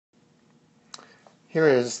Here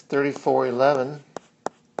is 3411.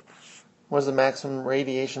 What is the maximum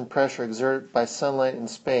radiation pressure exerted by sunlight in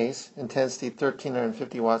space, intensity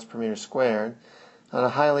 1350 watts per meter squared, on a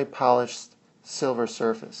highly polished silver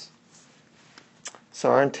surface?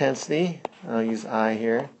 So our intensity, I'll use I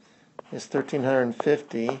here, is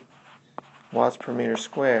 1350 watts per meter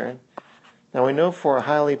squared. Now we know for a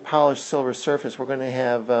highly polished silver surface we're going to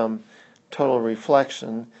have total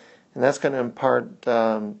reflection, and that's going to impart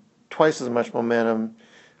twice as much momentum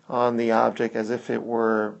on the object as if it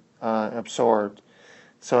were absorbed.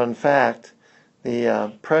 So in fact,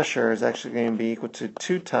 the pressure is actually going to be equal to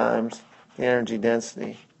 2 times the energy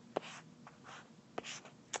density.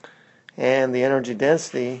 And the energy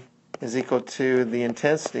density is equal to the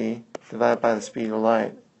intensity divided by the speed of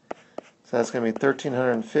light. So that's going to be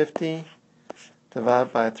 1350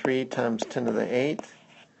 divided by 3 times 10 to the 8th.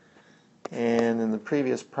 And in the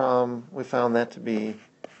previous problem, we found that to be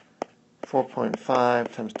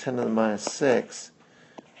 4.5 times 10 to the minus 6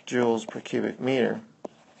 joules per cubic meter.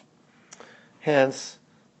 Hence,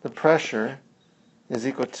 the pressure is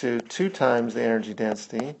equal to 2 times the energy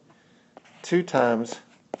density, 2 times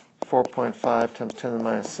 4.5 times 10 to the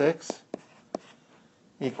minus 6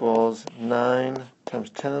 equals 9 times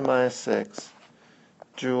 10 to the minus 6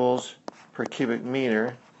 joules per cubic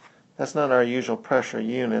meter. That's not our usual pressure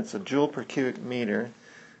units. A joule per cubic meter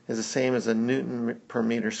is the same as a Newton per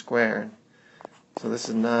meter squared. So this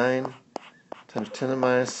is 9 times 10 to the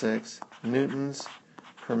minus 6 newtons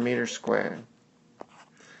per meter squared.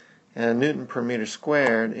 And a Newton per meter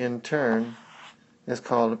squared, in turn, is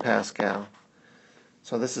called a Pascal.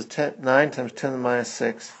 So this is 9 times 10 to the minus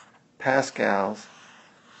 6 pascals,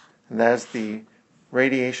 and that's the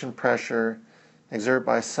radiation pressure exerted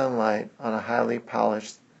by sunlight on a highly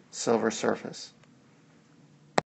polished silver surface.